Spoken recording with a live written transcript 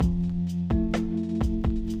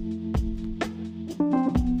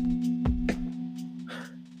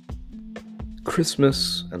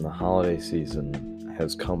Christmas and the holiday season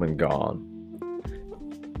has come and gone.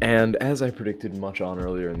 And as I predicted much on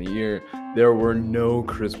earlier in the year, there were no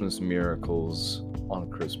Christmas miracles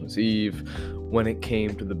on Christmas Eve when it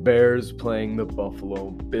came to the Bears playing the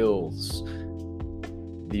Buffalo Bills.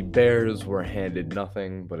 The Bears were handed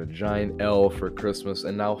nothing but a giant L for Christmas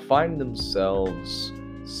and now find themselves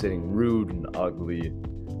sitting rude and ugly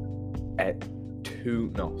at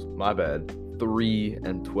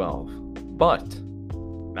 3-12. But,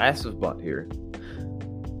 massive but here,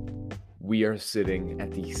 we are sitting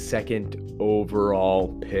at the second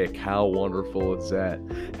overall pick. How wonderful is that?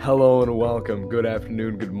 Hello and welcome. Good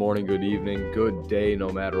afternoon, good morning, good evening, good day, no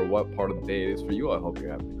matter what part of the day it is for you. I hope you're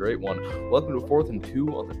having a great one. Welcome to 4th and 2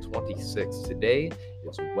 on the 26th. Today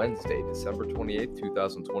is Wednesday, December 28th,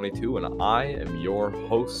 2022, and I am your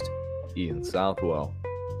host, Ian Southwell.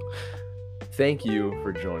 Thank you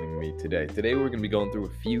for joining me today. Today we're going to be going through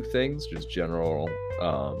a few things, just general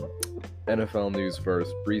NFL news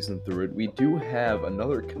first, breezing through it. We do have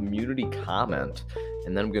another community comment,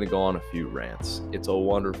 and then I'm going to go on a few rants. It's a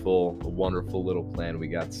wonderful little plan we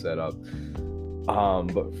got set up.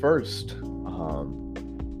 But first,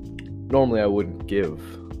 normally I wouldn't give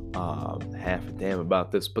half a damn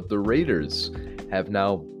about this, but the Raiders have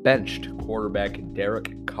now benched quarterback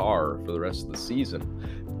Derek Carr for the rest of the season.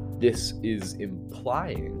 This is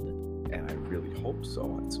implying, and I really hope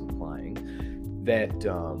so, it's implying that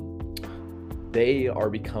they are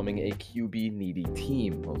becoming a QB-needy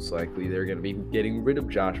team. Most likely they're going to be getting rid of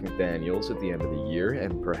Josh McDaniels at the end of the year,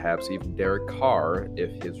 and perhaps even Derek Carr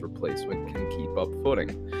if his replacement can keep up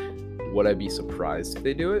footing. Would I be surprised if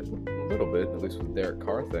they do it? A little bit, at least with the Derek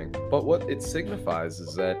Carr thing. But what it signifies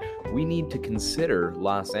is that we need to consider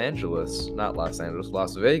Las Vegas as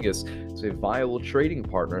a viable trading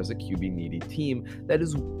partner as a QB-needy team that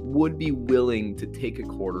would be willing to take a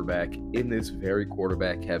quarterback in this very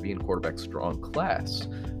quarterback-heavy and quarterback-strong class.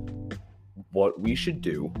 What we should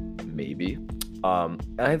do, maybe,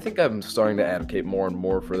 and I think I'm starting to advocate more and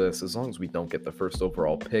more for this, as long as we don't get the first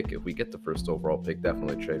overall pick. If we get the first overall pick,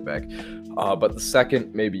 definitely trade back. But the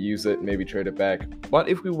second, maybe use it, maybe trade it back. But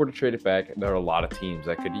if we were to trade it back, there are a lot of teams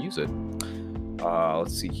that could use it.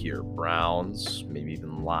 Let's see here. Browns, maybe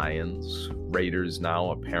even Lions, Raiders now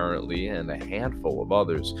apparently, and a handful of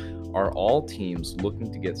others are all teams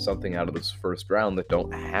looking to get something out of this first round that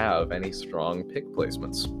don't have any strong pick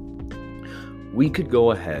placements. We could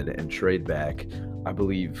go ahead and trade back. I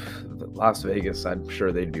believe Las Vegas, I'm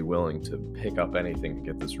sure they'd be willing to pick up anything to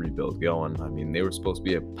get this rebuild going. I mean, they were supposed to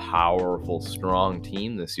be a powerful, strong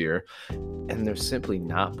team this year, and they're simply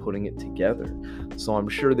not putting it together. So I'm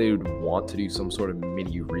sure they would want to do some sort of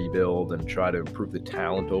mini rebuild and try to improve the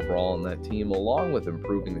talent overall on that team, along with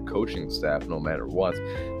improving the coaching staff no matter what.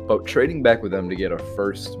 But trading back with them to get a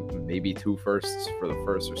first, maybe two firsts for the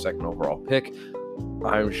first or second overall pick,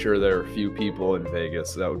 I'm sure there are a few people in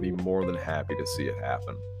Vegas that would be more than happy to see it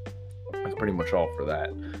happen. That's pretty much all for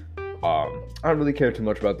that. I don't really care too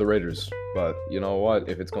much about the Raiders, but you know what?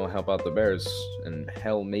 If it's going to help out the Bears, and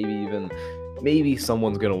hell, maybe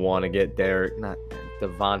someone's going to want to get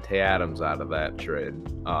Devontae Adams out of that trade.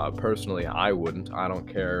 Personally, I wouldn't. I don't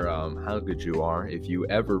care how good you are. If you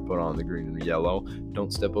ever put on the green and yellow,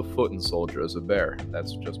 don't step a foot in Soldier as a Bear.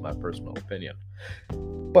 That's just my personal opinion.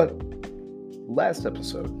 But last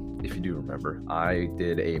episode, if you do remember, I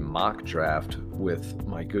did a mock draft with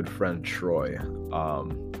my good friend Troy.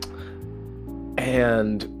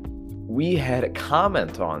 And we had a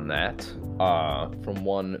comment on that from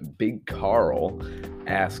one Big Carl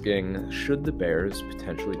asking, should the Bears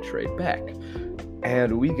potentially trade back?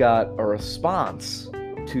 And we got a response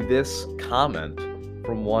to this comment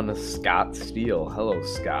from one Scott Steele. Hello,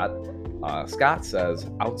 Scott. Scott says,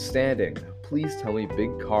 outstanding. Please tell me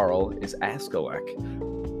Big Carl is Askelek.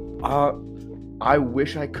 I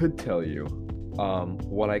wish I could tell you.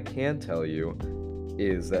 What I can tell you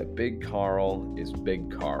is that Big Carl is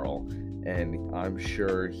Big Carl, and I'm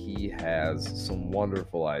sure he has some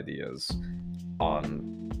wonderful ideas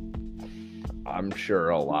on, I'm sure,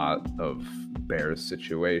 a lot of Bears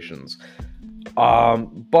situations.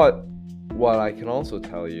 But what I can also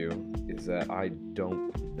tell you is that I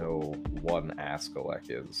don't know what an Askelek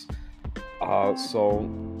is. So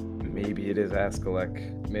maybe it is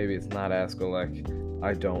Askelek, maybe it's not Askelek,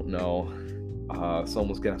 I don't know.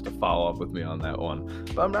 Someone's gonna have to follow up with me on that one,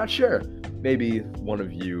 but I'm not sure. Maybe one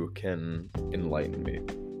of you can enlighten me.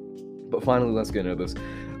 But finally, let's get into this.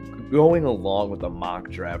 Going along with the mock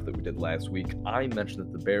draft that we did last week, I mentioned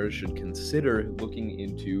that the Bears should consider looking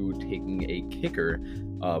into taking a kicker,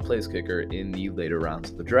 place kicker, in the later rounds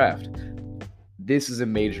of the draft. This is a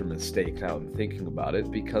major mistake now I'm thinking about it,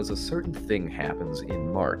 because a certain thing happens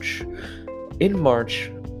in March. In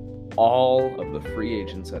March, all of the free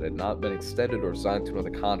agents that had not been extended or signed to another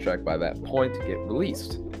contract by that point get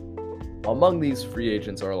released. Among these free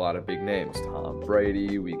agents are a lot of big names. Tom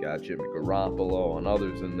Brady, we got Jimmy Garoppolo and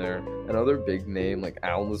others in there. Another big name like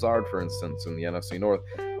Alan Lazard, for instance, in the NFC North.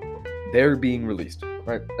 They're being released,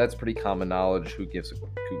 right? That's pretty common knowledge. Who gives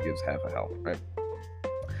half a hell, right?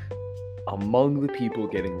 Among the people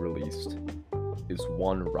getting released is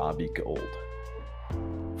one Robbie Gould.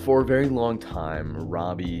 For a very long time,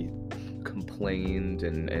 Robbie complained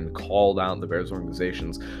and called out the Bears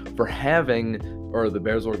organization for having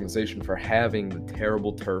the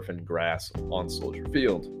terrible turf and grass on Soldier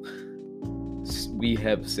Field. We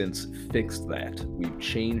have since fixed that. We've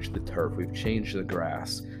changed the turf. We've changed the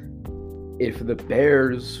grass. If the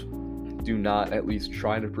Bears do not at least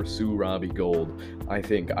try to pursue Robbie Gould, I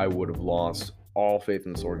think I would have lost all faith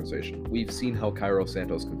in this organization. We've seen how Cairo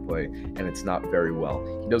Santos can play, and it's not very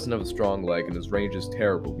well. He doesn't have a strong leg, and his range is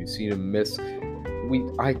terrible. We've seen him miss.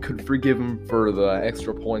 I could forgive him for the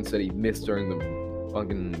extra points that he missed during the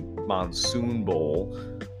fucking Monsoon Bowl,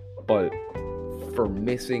 but for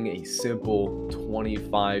missing a simple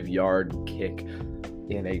 25-yard kick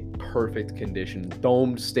in a perfect condition,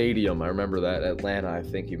 domed stadium. I remember that. Atlanta, I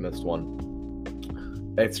think he missed one.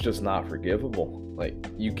 It's just not forgivable. Like,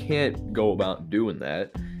 you can't go about doing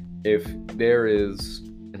that. If there is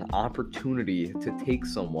an opportunity to take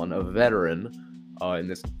someone, a veteran, in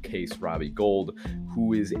this case Robbie Gould,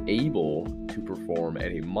 who is able to perform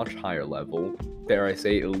at a much higher level, dare I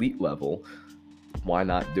say elite level, why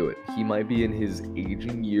not do it? He might be in his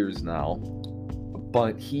aging years now,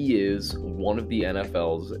 but he is one of the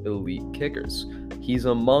NFL's elite kickers. He's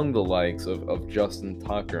among the likes of Justin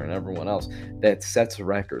Tucker and everyone else that sets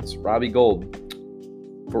records. Robbie Gould,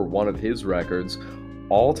 for one of his records,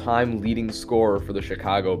 all-time leading scorer for the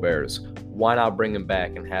Chicago Bears. Why not bring him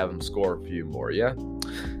back and have him score a few more, yeah?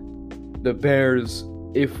 The Bears,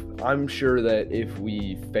 I'm sure that if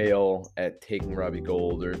we fail at taking Robbie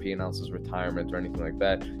Gould, or if he announces retirement or anything like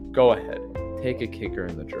that, go ahead, take a kicker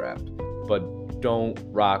in the draft. But don't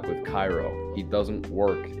rock with Cairo. He doesn't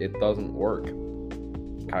work. It doesn't work.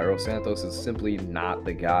 Cairo Santos is simply not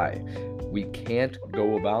the guy. We can't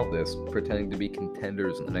go about this pretending to be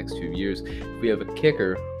contenders in the next few years if we have a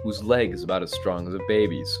kicker whose leg is about as strong as a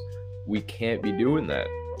baby's. We can't be doing that.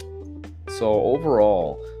 So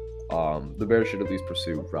overall, the Bears should at least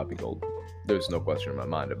pursue Robbie Gould. There's no question in my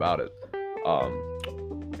mind about it.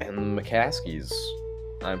 And the McCaskies,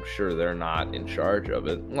 I'm sure they're not in charge of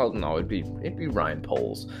it. Well, no, it'd be Ryan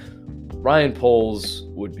Poles. Ryan Poles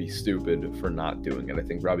would be stupid for not doing it. I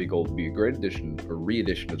think Robbie Gould would be a great addition, a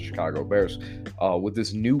re-addition to the Chicago Bears, with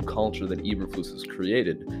this new culture that Eberflus has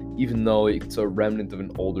created. Even though it's a remnant of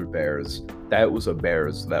an older Bears, that was a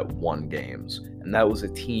Bears that won games, and that was a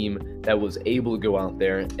team that was able to go out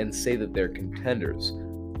there and say that they're contenders.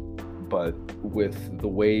 But with the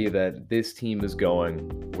way that this team is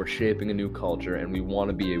going, we're shaping a new culture, and we want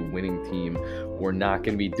to be a winning team. We're not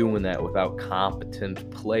going to be doing that without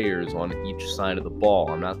competent players on each side of the ball.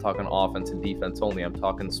 I'm not talking offense and defense only. I'm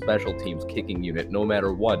talking special teams, kicking unit, no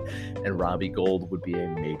matter what. And Robbie Gould would be a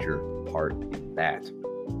major part in that.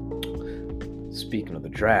 Speaking of the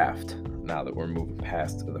draft, now that we're moving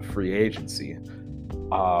past the free agency,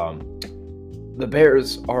 the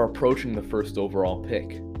Bears are approaching the first overall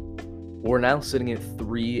pick. We're now sitting at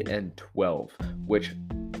 3-12, which,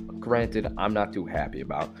 granted, I'm not too happy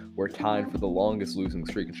about. We're tied for the longest losing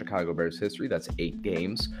streak in Chicago Bears history. That's 8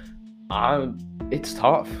 games. It's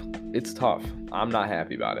tough. It's tough. I'm not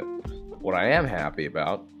happy about it. What I am happy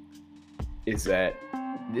about is that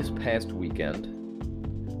this past weekend,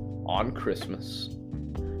 on Christmas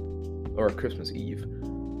Eve,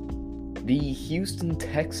 the Houston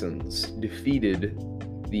Texans defeated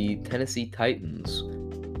the Tennessee Titans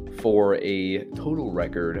for a total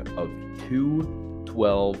record of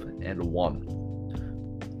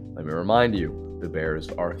 2-12-1. Let me remind you, the Bears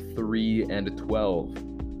are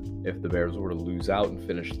 3-12. If the Bears were to lose out and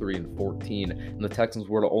finish 3-14, and the Texans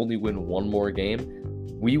were to only win one more game,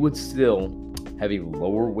 we would still have a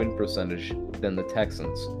lower win percentage than the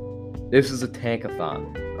Texans. This is a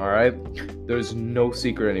tankathon, all right? There's no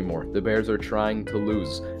secret anymore. The Bears are trying to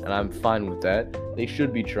lose, and I'm fine with that. They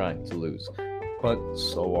should be trying to lose. But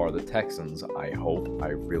so are the Texans, I hope. I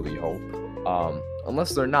really hope.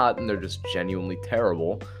 Unless they're not, and they're just genuinely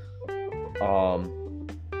terrible.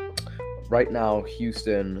 Right now,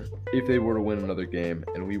 Houston, if they were to win another game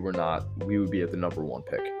and we were not, we would be at the number 1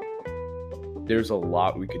 pick. There's a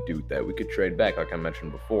lot we could do with that. We could trade back, like I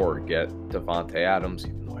mentioned before, get Devontae Adams,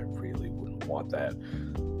 even though I really wouldn't want that.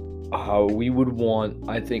 We would want,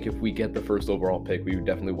 I think if we get the first overall pick, we would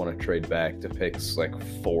definitely want to trade back to picks like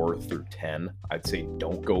 4 through 10. I'd say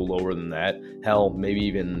don't go lower than that. Hell, maybe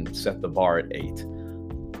even set the bar at 8.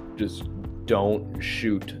 Just don't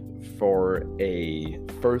shoot for a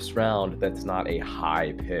first round that's not a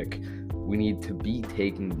high pick. We need to be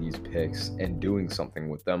taking these picks and doing something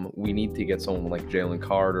with them. We need to get someone like Jalen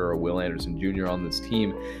Carter or Will Anderson Jr. on this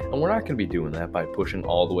team, and we're not going to be doing that by pushing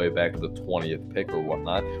all the way back to the 20th pick or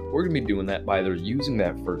whatnot. We're going to be doing that by either using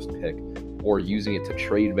that first pick or using it to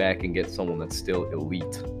trade back and get someone that's still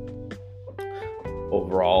elite.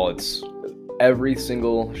 Overall, it's every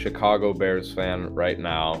single Chicago Bears fan right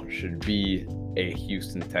now should be a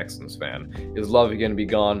Houston Texans fan. Is Lovey going to be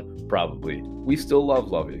gone? Probably. We still love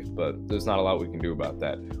Lovey, but there's not a lot we can do about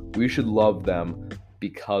that. We should love them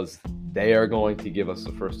because they are going to give us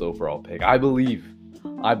the first overall pick. I believe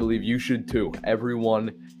you should too.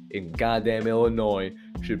 Everyone in goddamn Illinois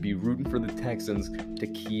should be rooting for the Texans to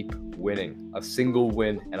keep winning. A single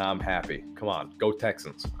win and I'm happy. Come on, go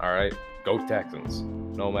Texans, all right? Go Texans,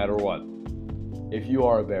 no matter what. If you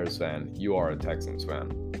are a Bears fan, you are a Texans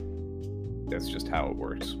fan. That's just how it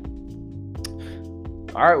works.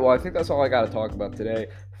 All right, well, I think that's all I got to talk about today.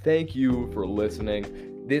 Thank you for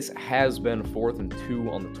listening. This has been 4th and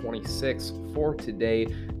 2 on the 26th for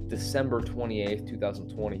today, December 28th,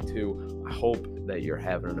 2022. I hope that you're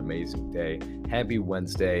having an amazing day. Happy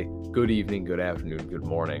Wednesday. Good evening, good afternoon, good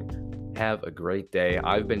morning. Have a great day.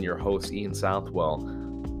 I've been your host, Ian Southwell.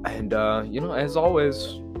 And, as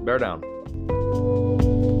always, bear down.